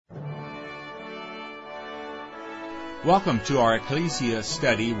Welcome to our Ecclesia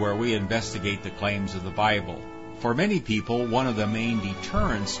study where we investigate the claims of the Bible. For many people, one of the main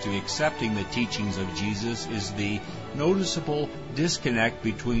deterrents to accepting the teachings of Jesus is the noticeable disconnect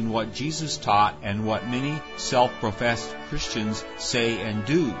between what Jesus taught and what many self-professed Christians say and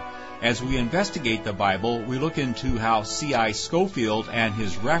do. As we investigate the Bible, we look into how C.I. Scofield and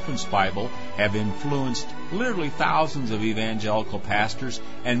his reference Bible have influenced literally thousands of evangelical pastors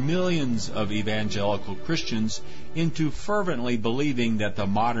and millions of evangelical Christians into fervently believing that the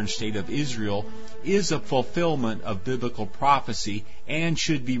modern state of Israel is a fulfillment of biblical prophecy and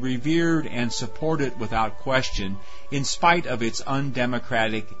should be revered and supported without question, in spite of its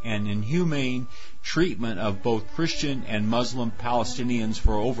undemocratic and inhumane treatment of both Christian and Muslim Palestinians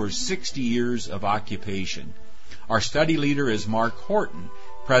for over 60 years of occupation. Our study leader is Mark Horton,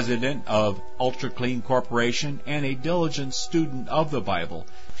 president of Ultra Clean Corporation and a diligent student of the Bible.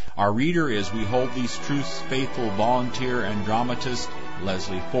 Our reader is We Hold These Truths faithful volunteer and dramatist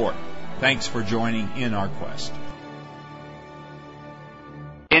Leslie Fort. Thanks for joining in our quest.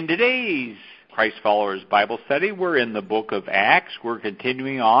 In today's Christ Followers Bible study, we're in the book of Acts. We're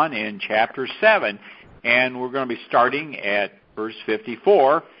continuing on in chapter 7, and we're going to be starting at verse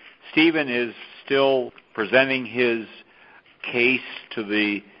 54. Stephen is still presenting his case to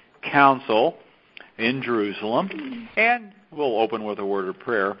the council in Jerusalem, and we'll open with a word of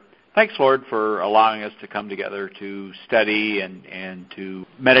prayer. Thanks, Lord, for allowing us to come together to study and to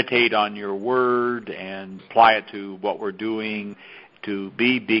meditate on your word and apply it to what we're doing, to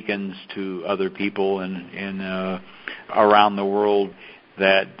be beacons to other people and around the world,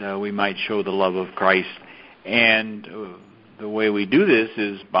 that we might show the love of Christ. And the way we do this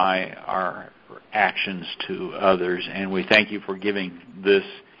is by our actions to others. And we thank you for giving this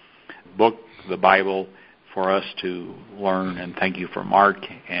book, the Bible, for us to learn. And thank you for Mark.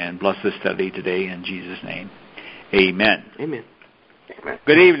 And bless this study today in Jesus' name. Amen. Amen.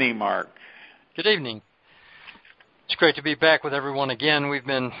 Good evening, Mark. Good evening. It's great to be back with everyone again. We've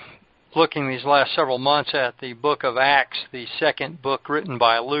been looking these last several months at the book of Acts, the second book written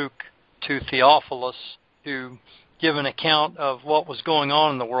by Luke to Theophilus, to give an account of what was going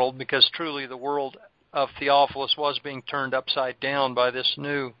on in the world, because truly the world of Theophilus was being turned upside down by this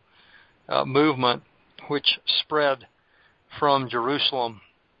new movement which spread from Jerusalem.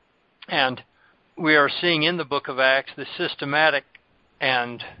 And we are seeing in the book of Acts the systematic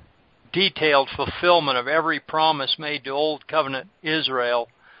and detailed fulfillment of every promise made to Old Covenant Israel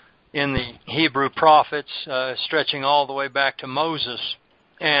in the Hebrew prophets, stretching all the way back to Moses.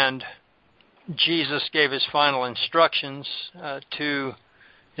 And Jesus gave his final instructions to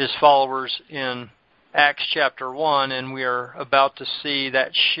his followers in Acts chapter 1, and we are about to see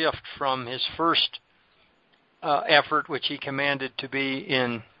that shift from his first effort, which he commanded to be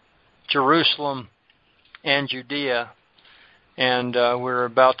in Jerusalem and Judea. And we're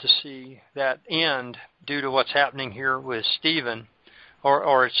about to see that end due to what's happening here with Stephen,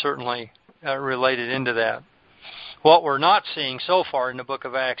 or it's certainly related into that. What we're not seeing so far in the book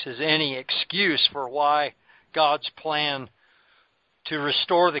of Acts is any excuse for why God's plan to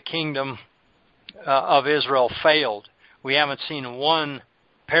restore the kingdom of Israel failed. We haven't seen one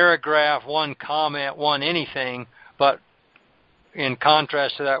paragraph, one comment, one anything, but in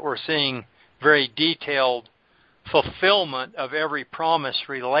contrast to that, we're seeing very detailed fulfillment of every promise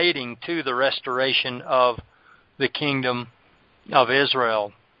relating to the restoration of the kingdom of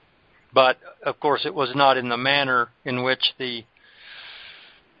Israel. But, of course, it was not in the manner in which the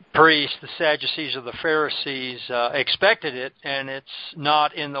priests, the Sadducees, or the Pharisees expected it, and it's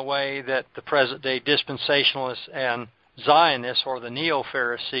not in the way that the present-day dispensationalists and Zionists or the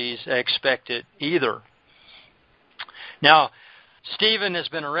Neo-Pharisees expect it either. Now, Stephen has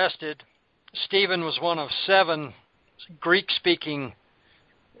been arrested. Stephen was one of 7 Greek-speaking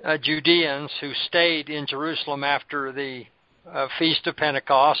Judeans who stayed in Jerusalem after the Feast of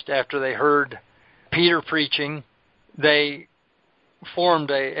Pentecost, after they heard Peter preaching. They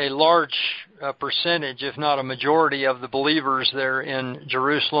formed a large percentage, if not a majority, of the believers there in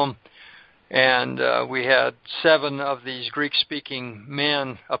Jerusalem. And we had 7 of these Greek-speaking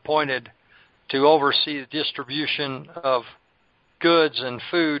men appointed to oversee the distribution of goods and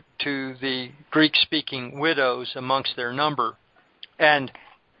food to the Greek-speaking widows amongst their number. And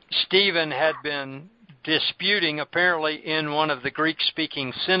Stephen had been disputing, apparently, in one of the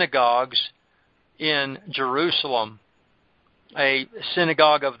Greek-speaking synagogues in Jerusalem, a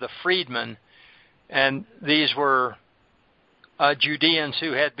synagogue of the freedmen. And these were Judeans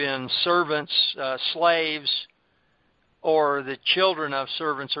who had been servants, slaves, or the children of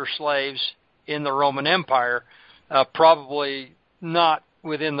servants or slaves in the Roman Empire, probably not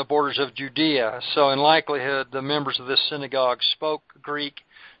within the borders of Judea. So in likelihood, the members of this synagogue spoke Greek.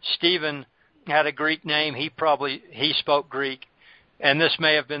 Stephen had a Greek name. He spoke Greek. And this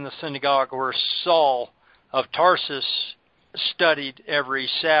may have been the synagogue where Saul of Tarsus studied every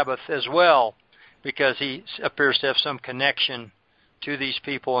Sabbath as well, because he appears to have some connection to these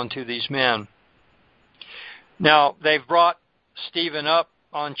people and to these men. Now, they've brought Stephen up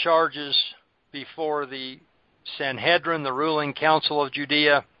on charges before the Sanhedrin, the ruling council of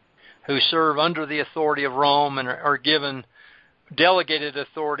Judea, who serve under the authority of Rome and are given delegated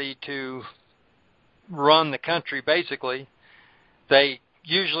authority to run the country, basically. They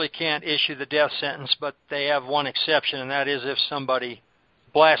usually can't issue the death sentence, but they have one exception, and that is if somebody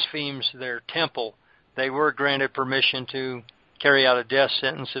blasphemes their temple. They were granted permission to carry out a death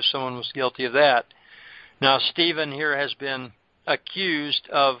sentence if someone was guilty of that. Now, Stephen here has been accused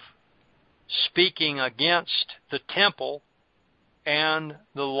of speaking against the temple and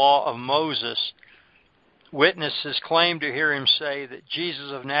the law of Moses. Witnesses claim to hear him say that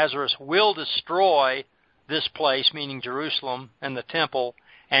Jesus of Nazareth will destroy this place, meaning Jerusalem, and the temple,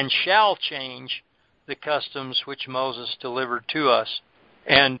 and shall change the customs which Moses delivered to us.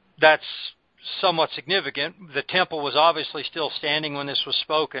 And that's somewhat significant. The temple was obviously still standing when this was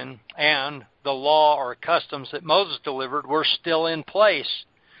spoken, and the law or customs that Moses delivered were still in place.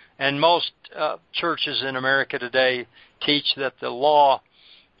 And most churches in America today teach that the law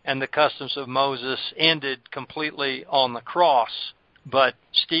and the customs of Moses ended completely on the cross. But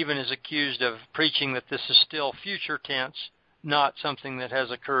Stephen is accused of preaching that this is still future tense, not something that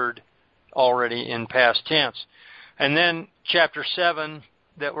has occurred already in past tense. And then chapter 7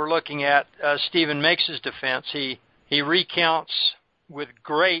 that we're looking at, Stephen makes his defense. He recounts with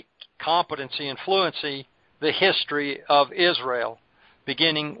great competency and fluency the history of Israel,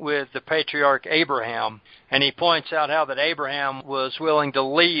 beginning with the patriarch Abraham. And he points out how that Abraham was willing to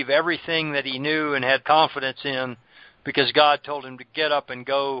leave everything that he knew and had confidence in because God told him to get up and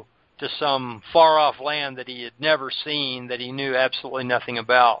go to some far-off land that he had never seen, that he knew absolutely nothing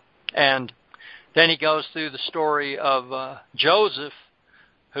about. And then he goes through the story of Joseph,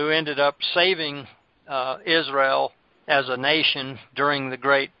 who ended up saving Israel as a nation during the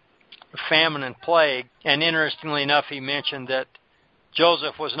great famine and plague. And interestingly enough, he mentioned that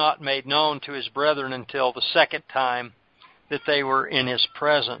Joseph was not made known to his brethren until the second time that they were in his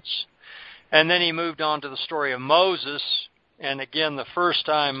presence. And then he moved on to the story of Moses. And again, the first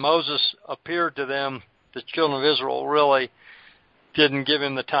time Moses appeared to them, the children of Israel really didn't give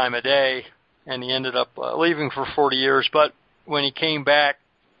him the time of day, and he ended up leaving for 40 years. But when he came back,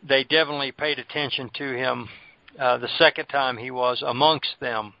 they definitely paid attention to him the second time he was amongst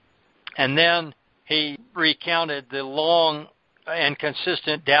them. And then he recounted the long and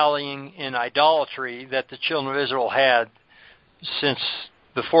consistent dallying in idolatry that the children of Israel had since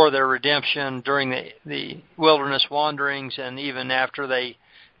before their redemption, during the wilderness wanderings, and even after they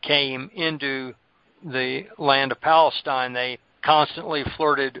came into the land of Palestine. They constantly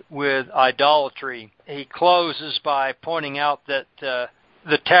flirted with idolatry. He closes by pointing out that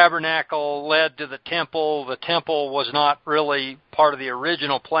the tabernacle led to the temple. The temple was not really part of the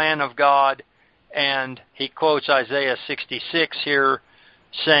original plan of God. And he quotes Isaiah 66 here,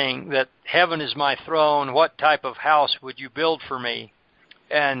 saying that heaven is my throne. What type of house would you build for me?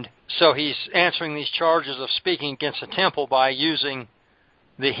 And so he's answering these charges of speaking against the temple by using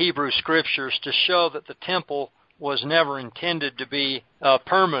the Hebrew Scriptures to show that the temple was never intended to be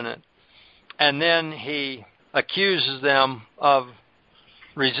permanent. And then he accuses them of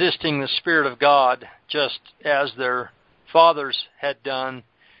resisting the Spirit of God, just as their fathers had done,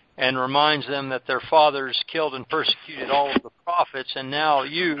 and reminds them that their fathers killed and persecuted all of the prophets, and now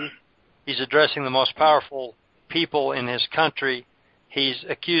he's addressing the most powerful people in his country. He's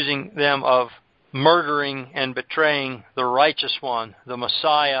accusing them of murdering and betraying the righteous one, the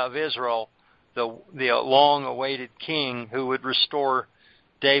Messiah of Israel, the long-awaited king who would restore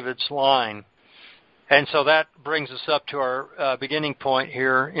David's line. And so that brings us up to our beginning point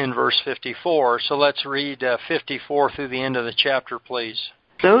here in verse 54. So let's read 54 through the end of the chapter, please.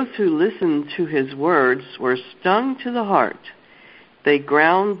 Those who listened to his words were stung to the heart. They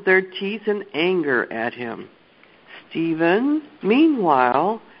ground their teeth in anger at him. Stephen,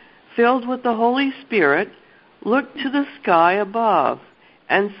 meanwhile, filled with the Holy Spirit, looked to the sky above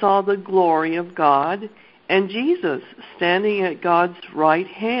and saw the glory of God and Jesus standing at God's right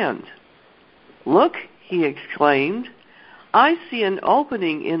hand. "Look," he exclaimed, "I see an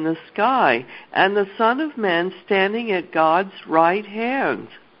opening in the sky and the Son of Man standing at God's right hand."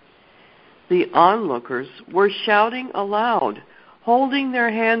 The onlookers were shouting aloud, holding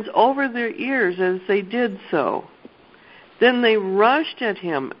their hands over their ears as they did so. Then they rushed at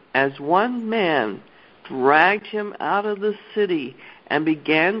him as one man, dragged him out of the city, and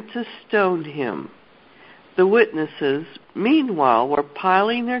began to stone him. The witnesses, meanwhile, were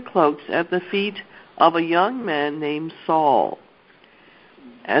piling their cloaks at the feet of a young man named Saul.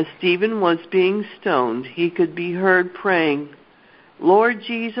 As Stephen was being stoned, he could be heard praying, "Lord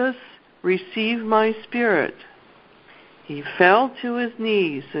Jesus, receive my spirit." He fell to his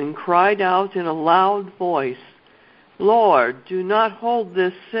knees and cried out in a loud voice, "Lord, do not hold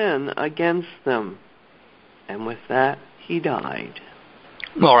this sin against them." And with that, he died.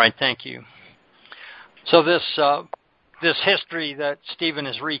 All right, thank you. So this history that Stephen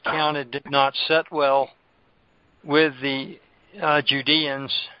has recounted did not set well with the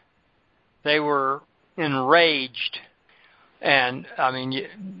Judeans. They were enraged, and I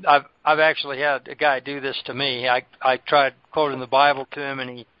mean, I've actually had a guy do this to me. I tried quoting the Bible to him, and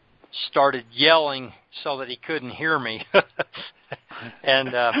he started yelling so that he couldn't hear me.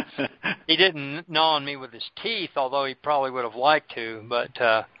 And he didn't gnaw on me with his teeth, although he probably would have liked to.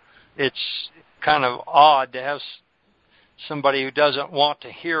 But it's kind of odd to have somebody who doesn't want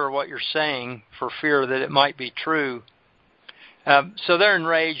to hear what you're saying for fear that it might be true. So they're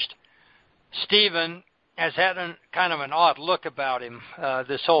enraged. Stephen has had kind of an odd look about him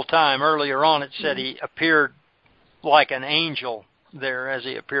this whole time. Earlier on it said he appeared like an angel there as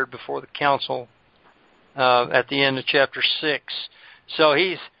he appeared before the council at the end of chapter 6. So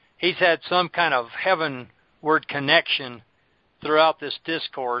he's had some kind of heavenward connection throughout this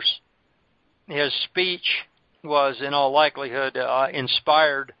discourse. His speech was in all likelihood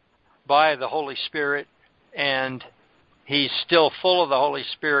inspired by the Holy Spirit, and he's still full of the Holy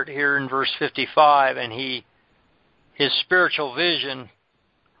Spirit here in verse 55, and his spiritual vision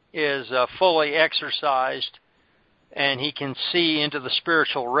is fully exercised, and he can see into the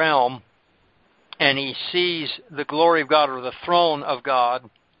spiritual realm, and he sees the glory of God, or the throne of God,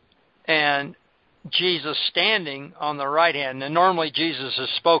 and Jesus standing on the right hand. And normally Jesus is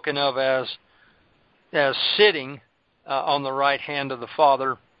spoken of as sitting on the right hand of the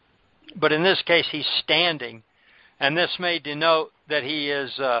Father, but in this case he's standing, and this may denote that he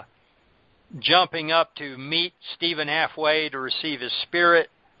is jumping up to meet Stephen halfway to receive his spirit,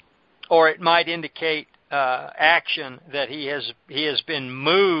 or it might indicate action, that he has been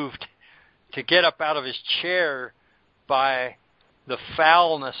moved to get up out of his chair by the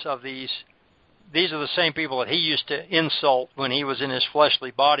foulness of these. These are the same people that he used to insult when he was in his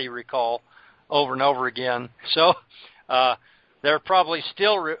fleshly body, recall, over and over again. So they're probably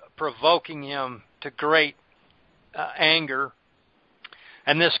still provoking him to great anger.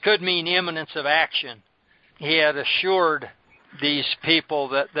 And this could mean imminence of action. He had assured these people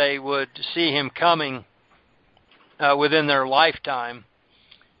that they would see him coming within their lifetime.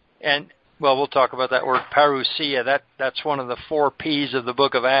 And, well, we'll talk about that word, parousia. That's one of the 4 P's of the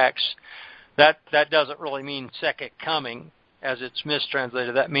book of Acts. That doesn't really mean second coming, as it's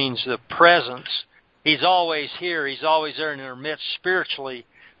mistranslated. That means the presence. He's always here. He's always there in their midst spiritually,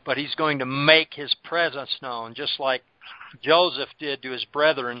 but he's going to make his presence known, just like Joseph did to his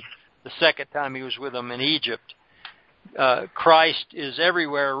brethren the second time he was with them in Egypt. Christ is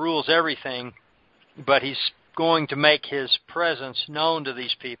everywhere, rules everything, but he's going to make his presence known to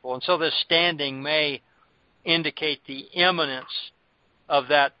these people. And so this standing may indicate the imminence of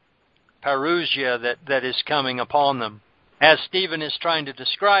that parousia that is coming upon them. As Stephen is trying to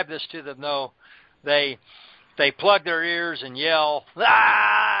describe this to them, though, they plug their ears and yell,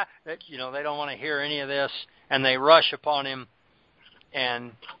 "Ah!" They don't want to hear any of this, and they rush upon him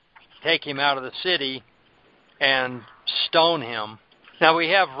and take him out of the city and stone him. Now, we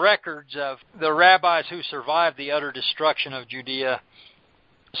have records of the rabbis who survived the utter destruction of Judea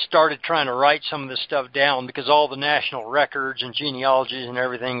started trying to write some of this stuff down, because all the national records and genealogies and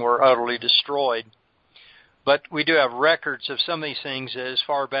everything were utterly destroyed. But we do have records of some of these things as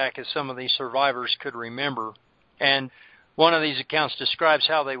far back as some of these survivors could remember. And one of these accounts describes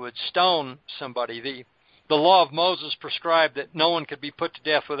how they would stone somebody. The law of Moses prescribed that no one could be put to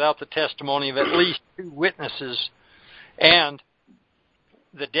death without the testimony of at least 2 witnesses. And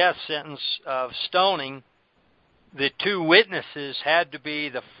the death sentence of stoning, the 2 witnesses had to be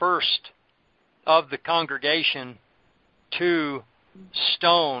the first of the congregation to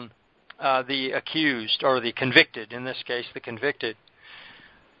stone the accused, or the convicted, in this case, the convicted.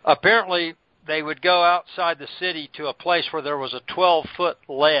 Apparently, they would go outside the city to a place where there was a 12-foot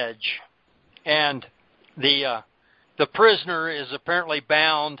ledge, and the prisoner is apparently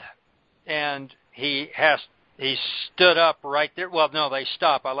bound, and he stood up right there. Well, no, they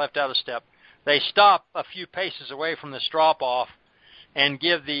stop. I left out a step. They stop a few paces away from this drop-off and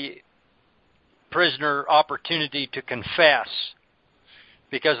give the prisoner opportunity to confess,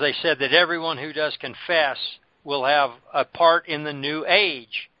 because they said that everyone who does confess will have a part in the new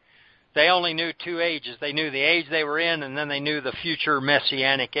age. They only knew two ages. They knew the age they were in, and then they knew the future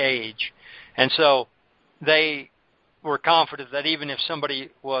messianic age. And so they were confident that even if somebody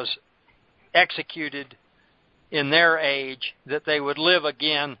was executed in their age, that they would live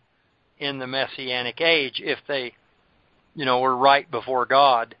again in the messianic age if they, were right before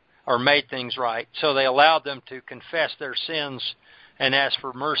God or made things right. So they allowed them to confess their sins and ask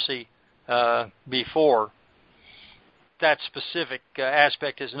for mercy before. That specific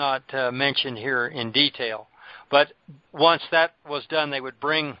aspect is not mentioned here in detail. But once that was done, they would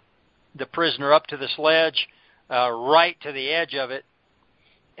bring the prisoner up to the sledge, right to the edge of it,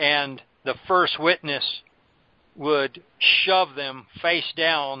 and the first witness would shove them face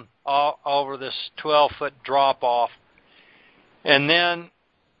down over this 12-foot drop-off. And then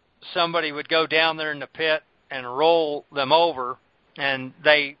somebody would go down there in the pit and roll them over, and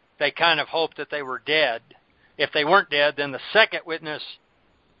they kind of hoped that they were dead. If they weren't dead, then the second witness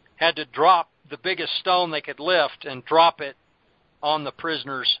had to drop the biggest stone they could lift and drop it on the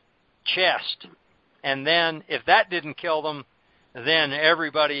prisoner's chest. And then if that didn't kill them, then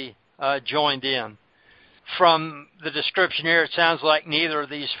everybody joined in. From the description here, it sounds like neither of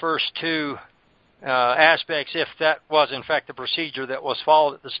these first two aspects, if that was in fact the procedure that was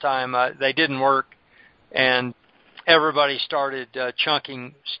followed at this time, they didn't work, and everybody started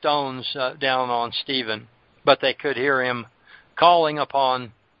chunking stones down on Stephen. But they could hear him calling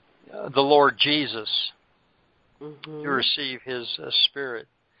upon the Lord Jesus to receive his Spirit.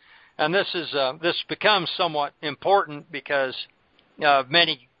 And this becomes somewhat important because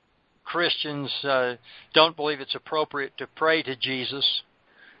many Christians don't believe it's appropriate to pray to Jesus.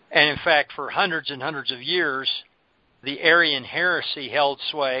 And in fact, for hundreds and hundreds of years, the Arian heresy held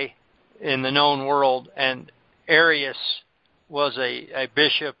sway in the known world, and Arius was a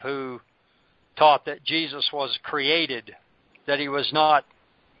bishop who taught that Jesus was created, that he was not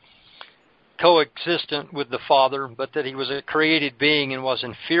coexistent with the Father, but that he was a created being and was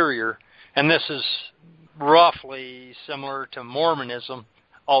inferior. And this is roughly similar to Mormonism,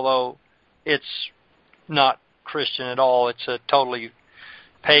 although it's not Christian at all. It's a totally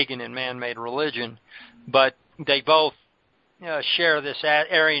pagan and man-made religion. But they both share this,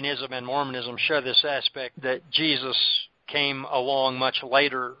 Arianism and Mormonism share this aspect that Jesus came along much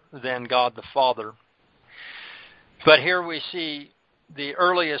later than God the Father. But here we see the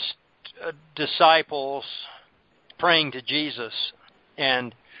earliest disciples praying to Jesus,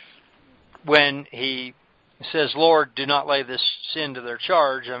 and when he says, Lord, do not lay this sin to their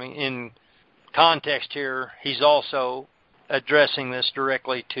charge, I mean, in context here, he's also addressing this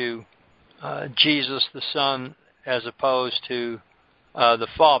directly to Jesus the Son as opposed to the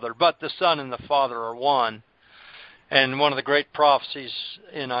Father. But the Son and the Father are one. And one of the great prophecies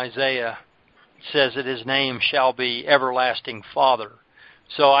in Isaiah says that his name shall be Everlasting Father.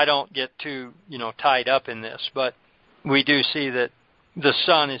 So I don't get too, tied up in this, but we do see that the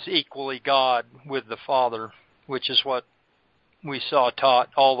Son is equally God with the Father, which is what we saw taught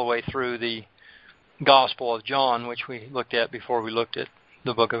all the way through the Gospel of John, which we looked at before we looked at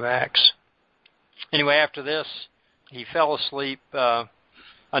the book of Acts. Anyway, after this, he fell asleep.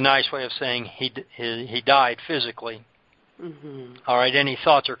 A nice way of saying he died physically. Mm-hmm. All right, any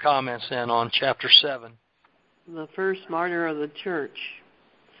thoughts or comments then on chapter 7? The first martyr of the church,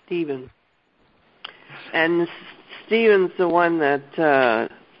 Stephen. And Stephen's the one that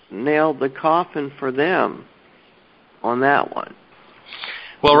nailed the coffin for them on that one.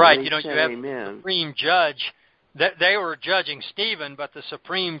 Well, right, you have the supreme judge. They were judging Stephen, but the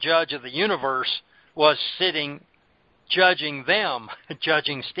supreme judge of the universe was sitting judging them,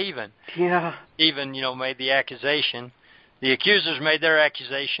 judging Stephen. Yeah. Stephen, made the accusation. The accusers made their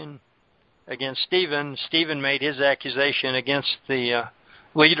accusation against Stephen. Stephen made his accusation against the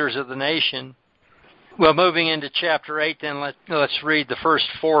leaders of the nation. Well, moving into chapter 8, then let's read the first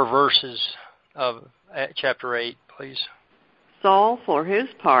 4 verses of chapter 8, please. Saul, for his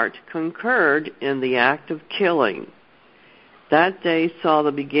part, concurred in the act of killing. That day saw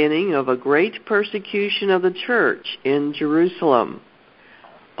the beginning of a great persecution of the church in Jerusalem.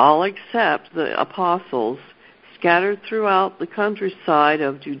 All except the apostles scattered throughout the countryside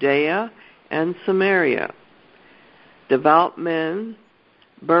of Judea and Samaria. Devout men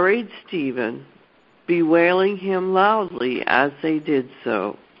buried Stephen, bewailing him loudly as they did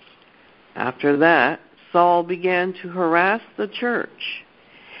so. After that, Saul began to harass the church.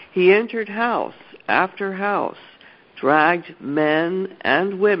 He entered house after house, dragged men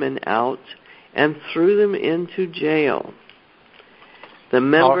and women out, and threw them into jail. The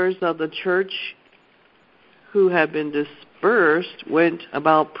members of the church who had been dispersed went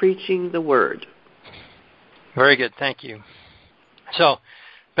about preaching the word. Very good. Thank you. So,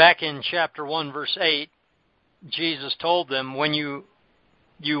 back in chapter 1, verse 8, Jesus told them, when you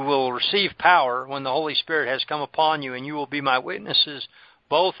will receive power when the Holy Spirit has come upon you, and you will be my witnesses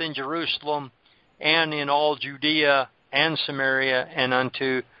both in Jerusalem and in all Judea and Samaria and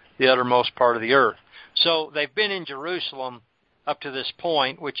unto the uttermost part of the earth. So they've been in Jerusalem up to this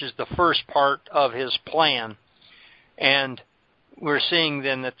point, which is the first part of his plan. And we're seeing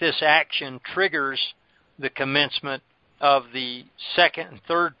then that this action triggers the commencement of the second and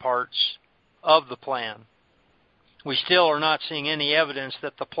third parts of the plan. We still are not seeing any evidence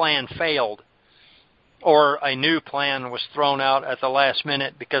that the plan failed or a new plan was thrown out at the last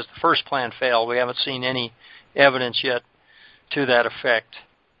minute because the first plan failed. We haven't seen any evidence yet to that effect.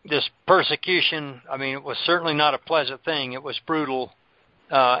 This persecution, it was certainly not a pleasant thing. It was brutal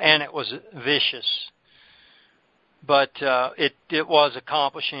and it was vicious. But it was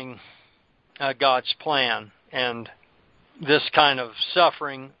accomplishing God's plan. And this kind of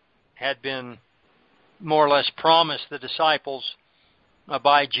suffering had been more or less promised the disciples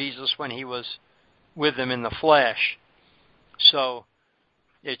by Jesus when he was with them in the flesh. So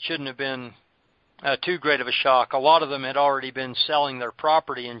it shouldn't have been too great of a shock. A lot of them had already been selling their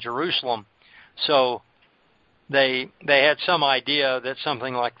property in Jerusalem, so they had some idea that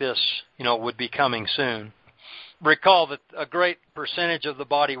something like this, would be coming soon. Recall that a great percentage of the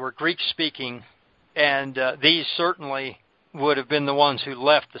body were Greek-speaking, and these certainly would have been the ones who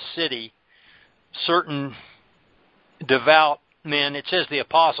left the city. Certain devout men, it says the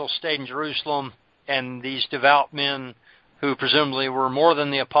apostles stayed in Jerusalem, and these devout men, who presumably were more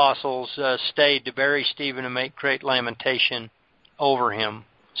than the apostles, stayed to bury Stephen and make great lamentation over him.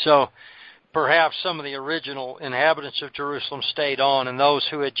 So perhaps some of the original inhabitants of Jerusalem stayed on, and those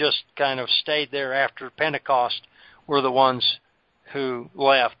who had just kind of stayed there after Pentecost were the ones who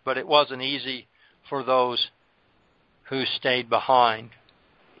left. But it wasn't easy for those who stayed behind.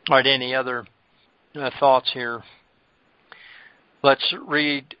 All right, any other thoughts here? Let's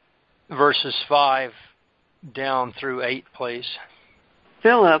read verses 5 down through 8, please.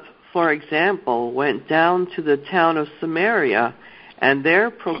 Philip, for example, went down to the town of Samaria and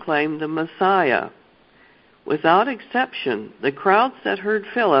there proclaimed the Messiah. Without exception, the crowds that heard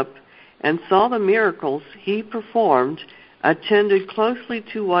Philip and saw the miracles he performed attended closely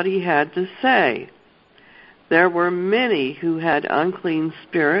to what he had to say. There were many who had unclean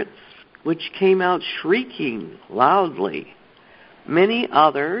spirits, which came out shrieking loudly. Many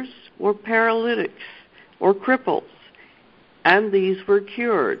others were paralytics or cripples, and these were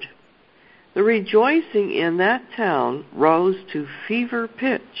cured. The rejoicing in that town rose to fever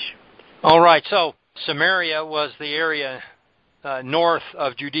pitch. All right, so Samaria was the area north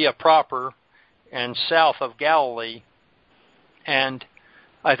of Judea proper and south of Galilee. And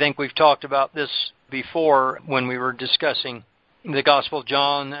I think we've talked about this before when we were discussing the Gospel of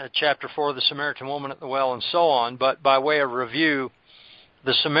John, chapter 4, the Samaritan woman at the well, and so on. But by way of review,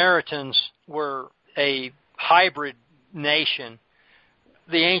 the Samaritans were a hybrid nation.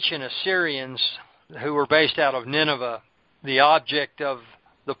 The ancient Assyrians, who were based out of Nineveh, the object of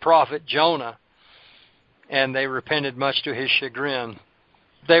the prophet Jonah, and they repented much to his chagrin.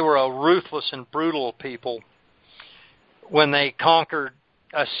 They were a ruthless and brutal people. When they conquered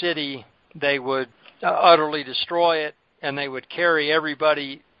a city, they would utterly destroy it, and they would carry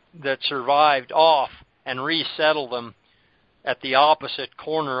everybody that survived off and resettle them at the opposite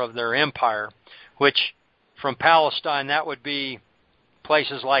corner of their empire, which from Palestine, that would be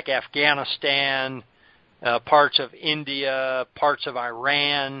places like Afghanistan, parts of India, parts of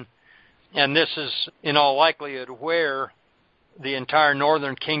Iran, and this is in all likelihood where the entire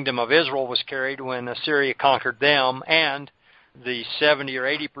northern kingdom of Israel was carried when Assyria conquered them, and the 70 or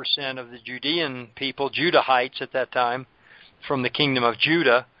 80% of the Judean people, Judahites at that time, from the kingdom of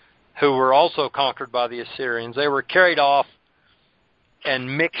Judah, who were also conquered by the Assyrians. They were carried off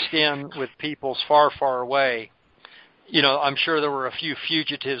and mixed in with peoples far, far away. I'm sure there were a few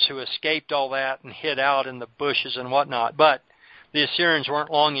fugitives who escaped all that and hid out in the bushes and whatnot, but the Assyrians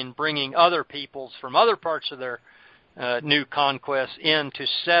weren't long in bringing other peoples from other parts of their new conquest in to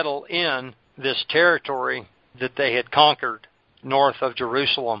settle in this territory that they had conquered north of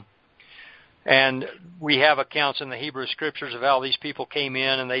Jerusalem. And we have accounts in the Hebrew Scriptures of how these people came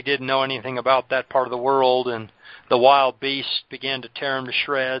in and they didn't know anything about that part of the world, and the wild beasts began to tear them to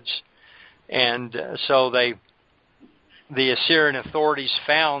shreds. And so the Assyrian authorities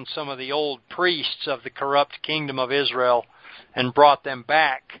found some of the old priests of the corrupt kingdom of Israel and brought them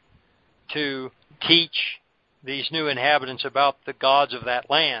back to teach these new inhabitants about the gods of that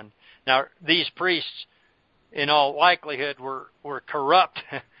land. Now, these priests in all likelihood, were corrupt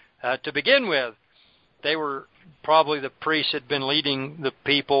to begin with. They were probably, the priests had been leading the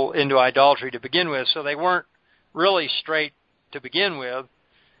people into idolatry to begin with, so they weren't really straight to begin with,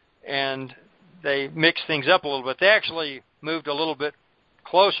 and they mixed things up a little bit. They actually moved a little bit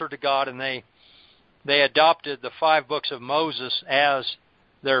closer to God, and they adopted the 5 books of Moses as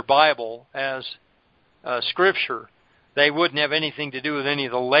their Bible, as Scripture. They wouldn't have anything to do with any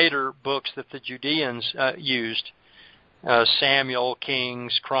of the later books that the Judeans used, Samuel,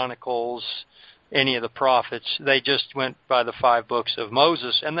 Kings, Chronicles, any of the prophets. They just went by the 5 books of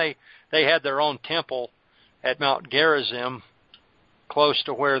Moses, and they had their own temple at Mount Gerizim, close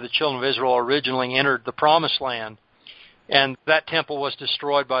to where the children of Israel originally entered the Promised Land. And that temple was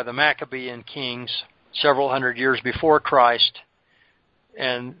destroyed by the Maccabean kings several hundred years before Christ,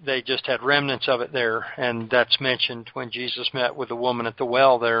 and they just had remnants of it there, and that's mentioned when Jesus met with the woman at the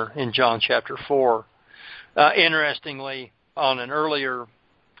well there in John chapter 4. Interestingly, on an earlier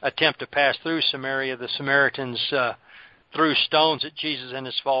attempt to pass through Samaria, the Samaritans threw stones at Jesus and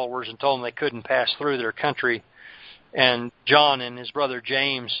his followers and told them they couldn't pass through their country. And John and his brother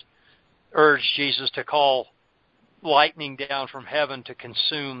James urged Jesus to call lightning down from heaven to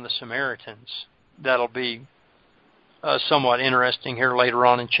consume the Samaritans. That'll be somewhat interesting here later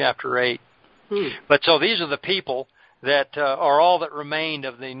on in chapter 8. But so these are the people that are all that remained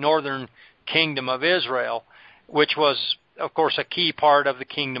of the northern kingdom of Israel, which was, of course, a key part of the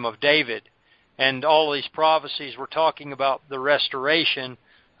kingdom of David. And all these prophecies were talking about the restoration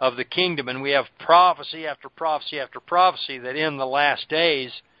of the kingdom. And we have prophecy after prophecy after prophecy that in the last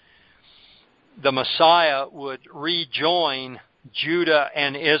days, the Messiah would rejoin Judah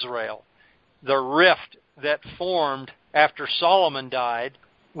and Israel. The rift that formed after Solomon died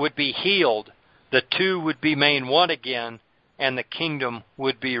would be healed. The two would be made one again, and the kingdom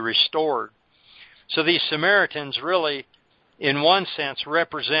would be restored. So these Samaritans really, in one sense,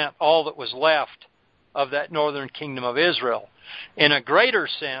 represent all that was left of that northern kingdom of Israel. In a greater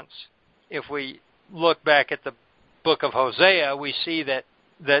sense, if we look back at the book of Hosea, we see that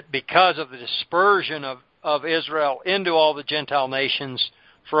because of the dispersion of Israel into all the Gentile nations,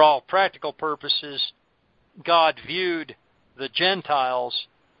 for all practical purposes, God viewed the Gentiles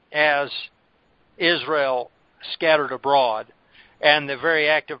as Israel scattered abroad. And the very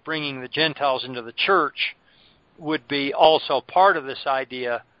act of bringing the Gentiles into the church would be also part of this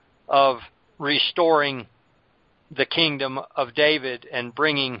idea of restoring the kingdom of David and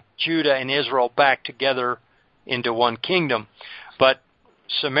bringing Judah and Israel back together into one kingdom. But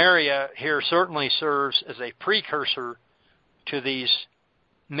Samaria here certainly serves as a precursor to these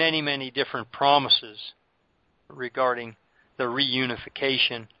many, many different promises regarding the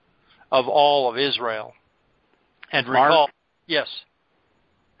reunification of all of Israel. And recall, Mark? Yes.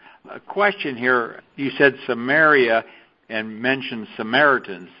 A question here. You said Samaria and mentioned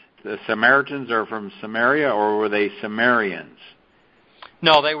Samaritans. The Samaritans are from Samaria, or were they Sumerians?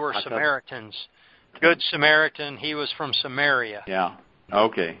 No, they were Samaritans. Good Samaritan, he was from Samaria. Yeah.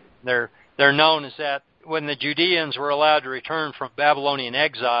 Okay. They're known as that. When the Judeans were allowed to return from Babylonian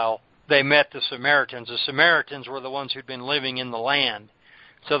exile, they met the Samaritans. The Samaritans were the ones who'd been living in the land.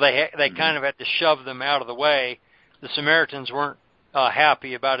 So they kind of had to shove them out of the way. The Samaritans weren't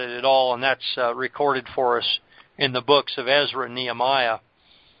happy about it at all, and that's recorded for us in the books of Ezra and Nehemiah.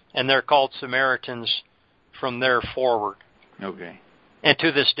 And they're called Samaritans from there forward. Okay. And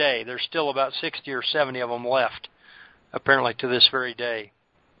to this day, there's still about 60 or 70 of them left, apparently to this very day,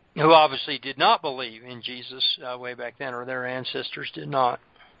 who obviously did not believe in Jesus way back then, or their ancestors did not.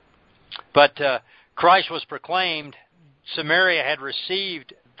 But Christ was proclaimed. Samaria had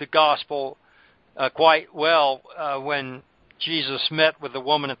received the gospel quite well when Jesus met with the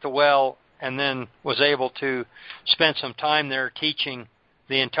woman at the well and then was able to spend some time there teaching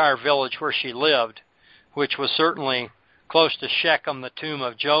the entire village where she lived, which was certainly close to Shechem, the tomb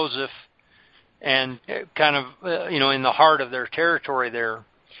of Joseph, and kind of, in the heart of their territory there.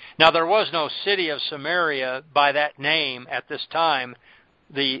 Now, there was no city of Samaria by that name at this time.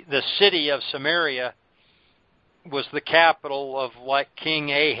 The city of Samaria was the capital of, like, King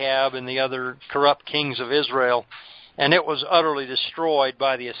Ahab and the other corrupt kings of Israel, and it was utterly destroyed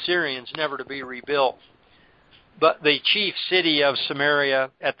by the Assyrians, never to be rebuilt. But the chief city of Samaria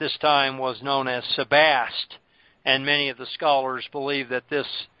at this time was known as Sebast, and many of the scholars believe that this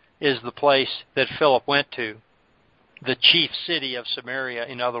is the place that Philip went to, the chief city of Samaria,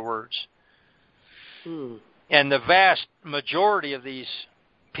 in other words. And the vast majority of these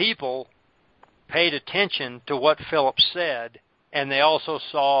people paid attention to what Philip said, and they also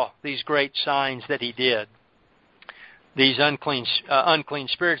saw these great signs that he did. These unclean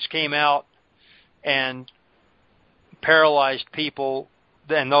spirits came out, and paralyzed people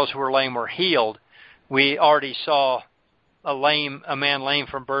and those who were lame were healed. We already saw a man lame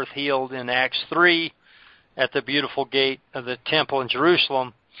from birth healed in Acts 3 at the beautiful gate of the temple in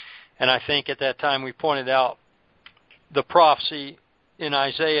Jerusalem. And I think at that time we pointed out the prophecy in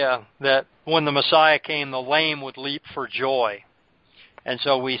Isaiah that when the Messiah came, the lame would leap for joy. And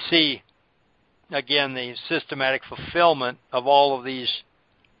so we see, again, the systematic fulfillment of all of these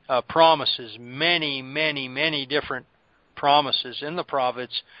promises, many, many, many different promises in the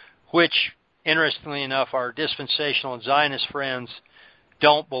prophets, which, interestingly enough, our dispensational and Zionist friends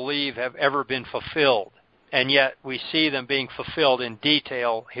don't believe have ever been fulfilled. And yet we see them being fulfilled in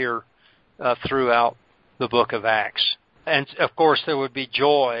detail here throughout the book of Acts. And, of course, there would be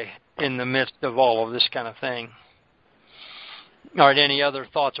joy in the midst of all of this kind of thing. All right, any other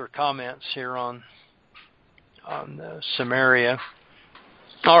thoughts or comments here on Samaria?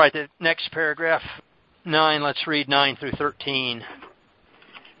 All right, the next paragraph, 9, let's read 9 through 13.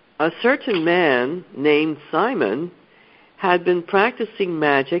 A certain man named Simon had been practicing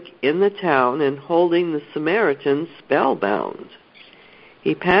magic in the town and holding the Samaritans spellbound.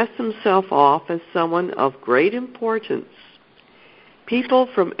 He passed himself off as someone of great importance. People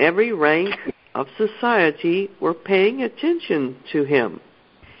from every rank of society were paying attention to him.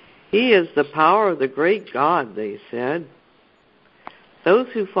 He is the power of the great God, they said. Those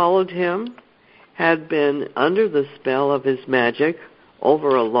who followed him had been under the spell of his magic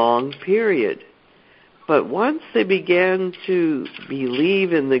over a long period. But once they began to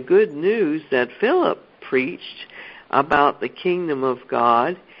believe in the good news that Philip preached about the kingdom of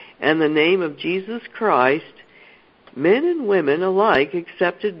God and the name of Jesus Christ, men and women alike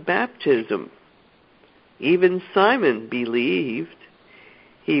accepted baptism. Even Simon believed.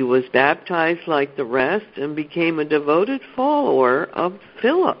 He was baptized like the rest and became a devoted follower of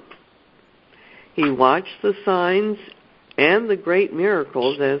Philip. He watched the signs and the great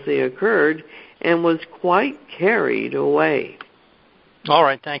miracles as they occurred and was quite carried away. All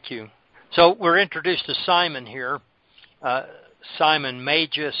right, thank you. So we're introduced to Simon here. Simon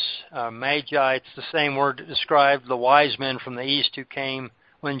Magus, Magi, it's the same word that described the wise men from the east who came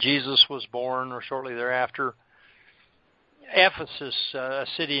when Jesus was born or shortly thereafter. Ephesus, a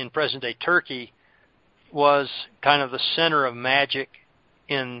city in present-day Turkey, was kind of the center of magic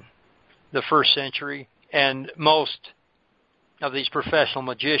in the first century, and most of these professional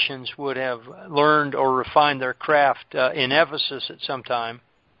magicians would have learned or refined their craft in Ephesus at some time.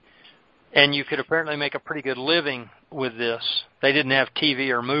 And you could apparently make a pretty good living with this. They didn't have TV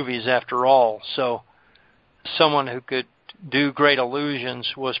or movies after all, so someone who could do great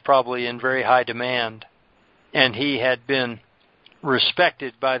illusions was probably in very high demand. And he had been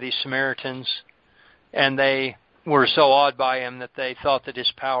respected by the Samaritans, and they were so awed by him that they thought that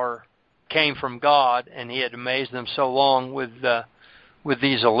his power came from God, and he had amazed them so long with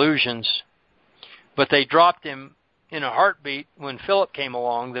these illusions. But they dropped him in a heartbeat when Philip came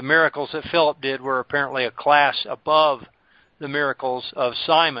along. The miracles that Philip did were apparently a class above the miracles of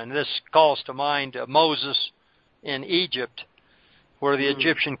Simon. This calls to mind Moses in Egypt, where the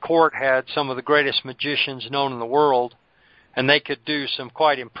Egyptian court had some of the greatest magicians known in the world, and they could do some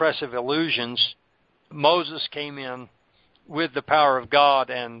quite impressive illusions. Moses came in with the power of God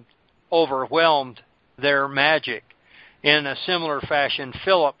and overwhelmed their magic. In a similar fashion,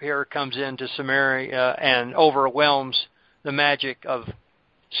 Philip here comes into Samaria and overwhelms the magic of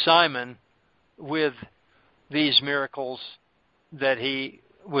Simon with these miracles that he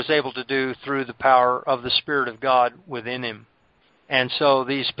was able to do through the power of the Spirit of God within him. And so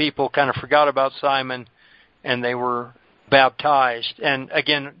these people kind of forgot about Simon, and they were baptized. And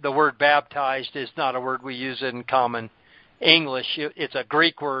again, the word baptized is not a word we use in common English. It's a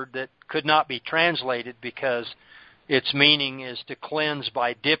Greek word that could not be translated because its meaning is to cleanse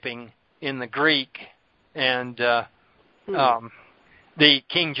by dipping in the Greek. And the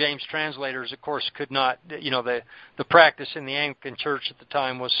King James translators, of course, could not, the practice in the Anglican Church at the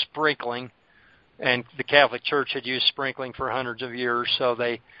time was sprinkling, and the Catholic Church had used sprinkling for hundreds of years, so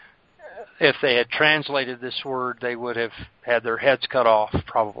if they had translated this word, they would have had their heads cut off,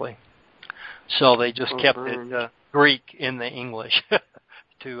 probably. So they just kept it Greek in the English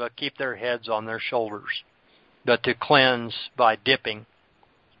to keep their heads on their shoulders. But to cleanse by dipping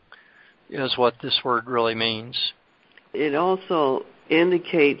is what this word really means. It also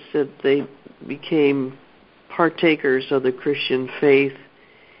indicates that they became partakers of the Christian faith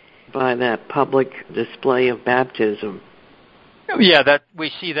by that public display of baptism. Yeah, that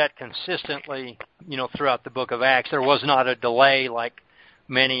we see that consistently, throughout the book of Acts. There was not a delay like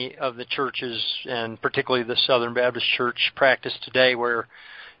many of the churches, and particularly the Southern Baptist Church, practice today, where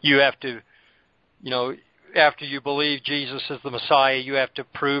you have to, after you believe Jesus is the Messiah, you have to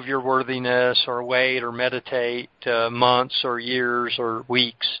prove your worthiness or wait or meditate months or years or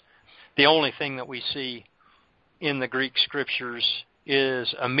weeks. The only thing that we see in the Greek Scriptures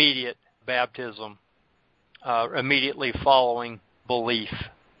is immediate baptism, immediately following belief,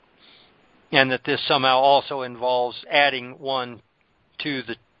 and that this somehow also involves adding one to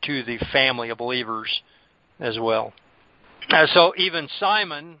the family of believers as well. So even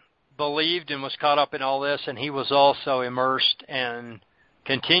Simon believed and was caught up in all this, and he was also immersed and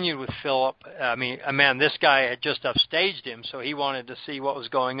continued with Philip. I mean, this guy had just upstaged him, so he wanted to see what was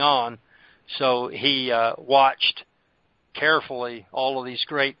going on. So he watched carefully all of these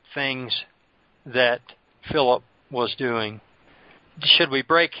great things that Philip was doing. Should we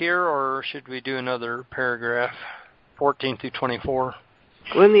break here, or should we do another paragraph, 14 through 24?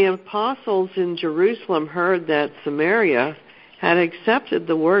 When the apostles in Jerusalem heard that Samaria had accepted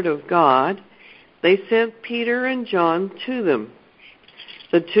the word of God, they sent Peter and John to them.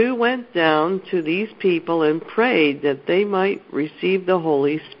 The two went down to these people and prayed that they might receive the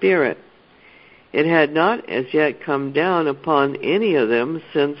Holy Spirit. It had not as yet come down upon any of them,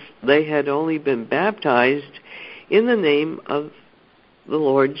 since they had only been baptized in the name of the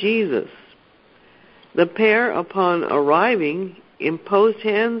Lord Jesus. The pair, upon arriving, imposed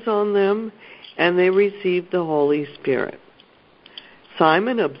hands on them, and they received the Holy Spirit.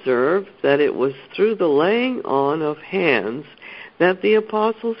 Simon observed that it was through the laying on of hands that the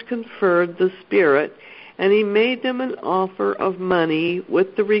apostles conferred the Spirit, and he made them an offer of money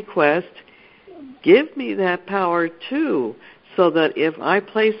with the request, "Give me that power too, so that if I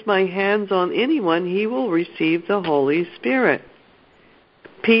place my hands on anyone, he will receive the Holy Spirit."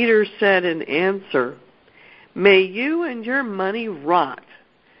 Peter said in answer, "May you and your money rot,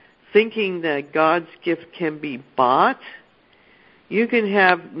 thinking that God's gift can be bought. You can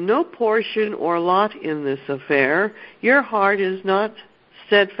have no portion or lot in this affair. Your heart is not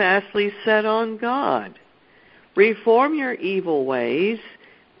steadfastly set on God. Reform your evil ways.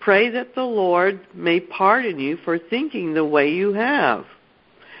 Pray that the Lord may pardon you for thinking the way you have.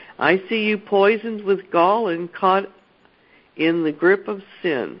 I see you poisoned with gall and caught in the grip of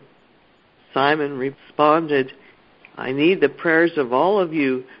sin." Simon responded, "I need the prayers of all of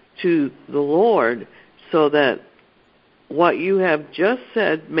you to the Lord, so that what you have just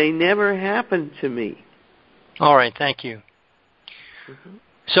said may never happen to me." All right, thank you. Mm-hmm.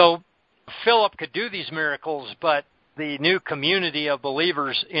 So Philip could do these miracles, but the new community of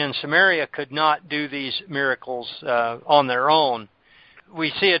believers in Samaria could not do these miracles on their own.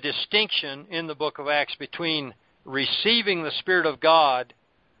 We see a distinction in the book of Acts between receiving the Spirit of God,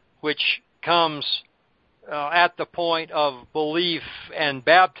 which comes at the point of belief and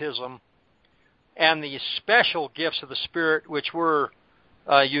baptism, and the special gifts of the Spirit, which were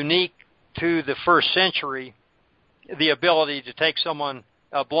unique to the first century, the ability to take someone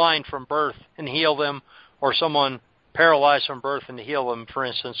blind from birth and heal them, or someone paralyzed from birth and to heal them, for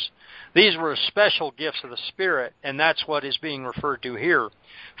instance. These were special gifts of the Spirit, and that's what is being referred to here.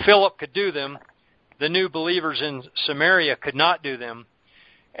 Philip could do them. The new believers in Samaria could not do them.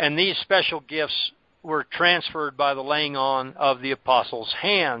 And these special gifts were transferred by the laying on of the apostles'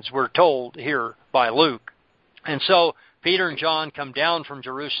 hands, we're told here by Luke. And so Peter and John come down from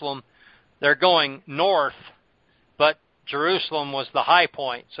Jerusalem. They're going north, but Jerusalem was the high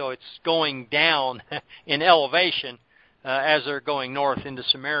point, so it's going down in elevation as they're going north into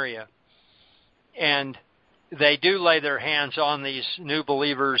Samaria. And they do lay their hands on these new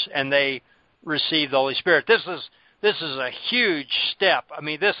believers, and they receive the Holy Spirit. This is a huge step. I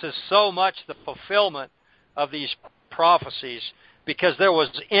mean, this is so much the fulfillment of these prophecies, because there was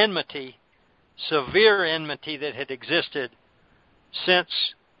enmity, severe enmity that had existed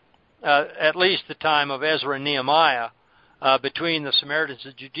since at least the time of Ezra and Nehemiah between the Samaritans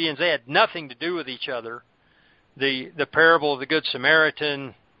and Judeans. They had nothing to do with each other. The parable of the Good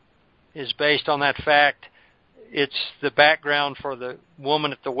Samaritan is based on that fact. It's the background for the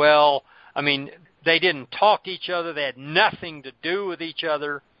woman at the well. I mean, they didn't talk to each other. They had nothing to do with each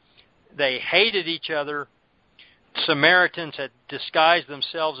other. They hated each other. Samaritans had disguised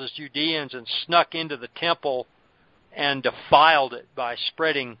themselves as Judeans and snuck into the temple and defiled it by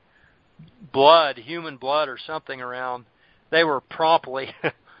spreading blood, human blood or something around. They were promptly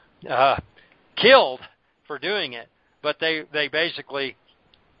killed for doing it, but they basically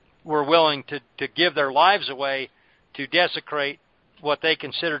were willing to give their lives away to desecrate what they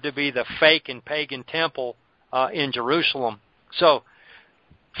considered to be the fake and pagan temple in Jerusalem. So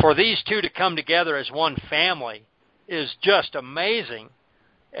for these two to come together as one family is just amazing,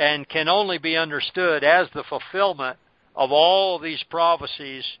 and can only be understood as the fulfillment of all these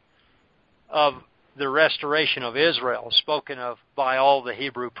prophecies of the restoration of Israel, spoken of by all the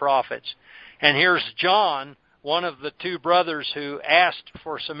Hebrew prophets. And here's John, one of the two brothers who asked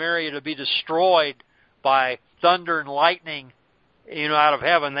for Samaria to be destroyed by thunder and lightning, out of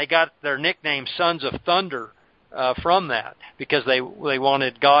heaven. They got their nickname Sons of Thunder from that, because they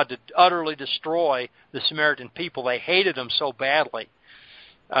wanted God to utterly destroy the Samaritan people. They hated them so badly.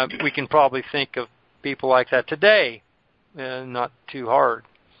 We can probably think of people like that today, not too hard.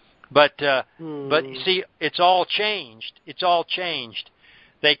 But you see, it's all changed. It's all changed.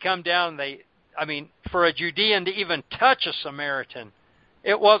 They come down. For a Judean to even touch a Samaritan,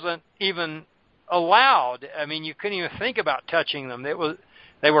 it wasn't even allowed. You couldn't even think about touching them.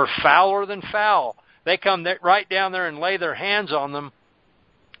 They were fouler than foul. They come right down there and lay their hands on them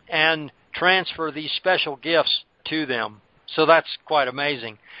and transfer these special gifts to them. So that's quite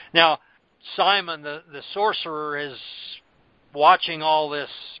amazing. Now, Simon, the sorcerer, is watching all this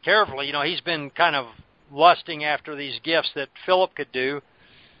carefully. He's been kind of lusting after these gifts that Philip could do,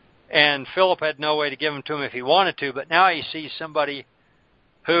 and Philip had no way to give them to him if he wanted to, but now he sees somebody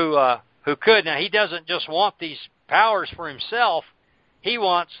who could. Now, he doesn't just want these powers for himself. He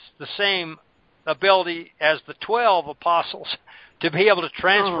wants the same ability as the 12 apostles to be able to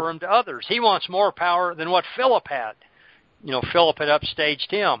transfer them to others. He wants more power than what Philip had. Philip had upstaged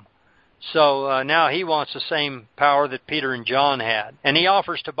him. So now he wants the same power that Peter and John had. And he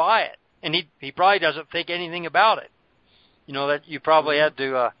offers to buy it. And he probably doesn't think anything about it. That you probably had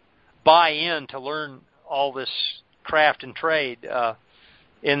to buy in to learn all this craft and trade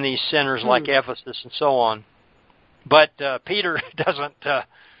in these centers like Ephesus and so on. But Peter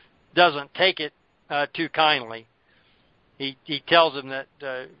doesn't take it too kindly. He tells him that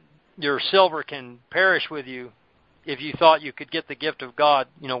your silver can perish with you if you thought you could get the gift of God,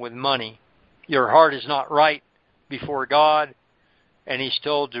 with money. Your heart is not right before God, and he's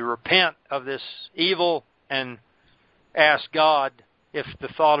told to repent of this evil and ask God if the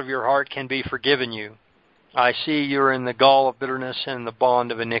thought of your heart can be forgiven you. I see you're in the gall of bitterness and the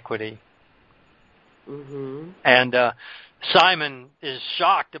bond of iniquity. Mm-hmm. And Simon is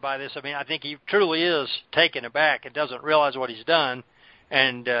shocked by this. I think he truly is taken aback and doesn't realize what he's done,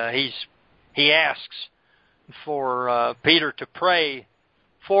 and he asks for Peter to pray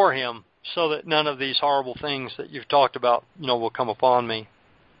for him so that none of these horrible things that you've talked about, will come upon me.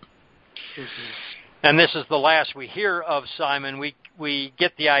 Mm-hmm. And this is the last we hear of Simon. We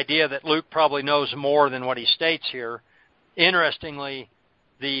get the idea that Luke probably knows more than what he states here. Interestingly,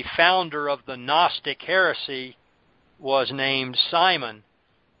 the founder of the Gnostic heresy was named Simon,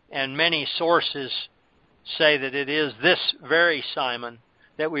 and many sources say that it is this very Simon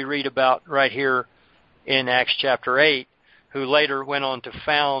that we read about right here in Acts chapter 8, who later went on to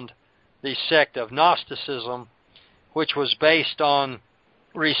found the sect of Gnosticism, which was based on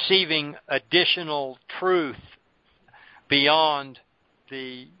receiving additional truth beyond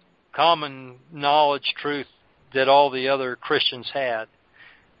the common knowledge truth that all the other Christians had.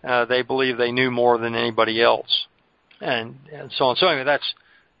 They believed they knew more than anybody else, and so on. So anyway, that's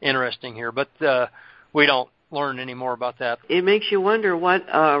interesting here, but we don't learn any more about that. It makes you wonder what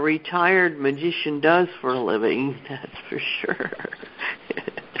a retired magician does for a living, that's for sure.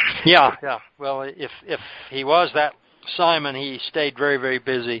 Yeah. Well, if he was that Simon, he stayed very, very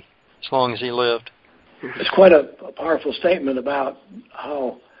busy as long as he lived. It's quite a powerful statement about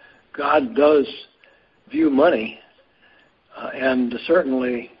how God does view money, and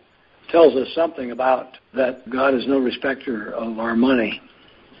certainly tells us something about that God is no respecter of our money.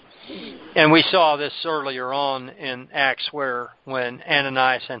 And we saw this earlier on in Acts when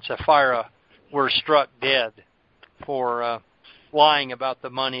Ananias and Sapphira were struck dead for lying about the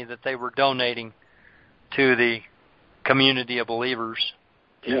money that they were donating to the community of believers.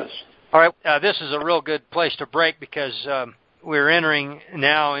 Yes. All right, this is a real good place to break because we're entering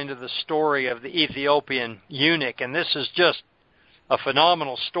now into the story of the Ethiopian eunuch, and this is just a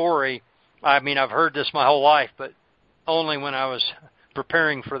phenomenal story. I've heard this my whole life, but only when I was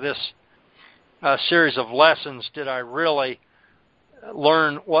preparing for this series of lessons did I really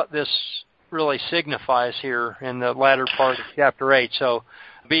learn what this really signifies here in the latter part of chapter 8. So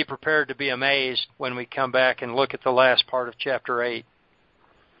be prepared to be amazed when we come back and look at the last part of chapter 8.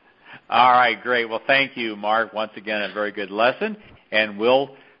 All right, great. Well, thank you, Mark. Once again, a very good lesson, and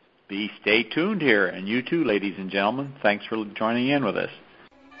we'll stay tuned here. And you too, ladies and gentlemen. Thanks for joining in with us.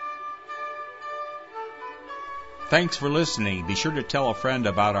 Thanks for listening. Be sure to tell a friend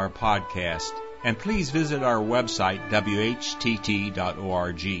about our podcast, and please visit our website,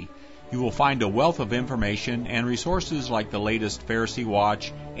 whtt.org. You will find a wealth of information and resources like the latest Pharisee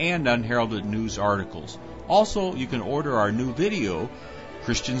Watch and unheralded news articles. Also, you can order our new video,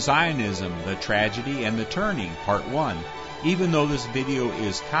 Christian Zionism, the Tragedy and the Turning, Part 1. Even though this video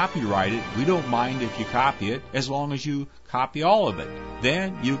is copyrighted, we don't mind if you copy it as long as you copy all of it.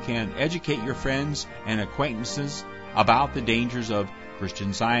 Then you can educate your friends and acquaintances about the dangers of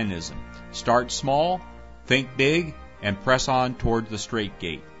Christian Zionism. Start small, think big, and press on toward the straight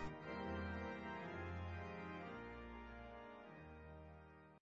gate.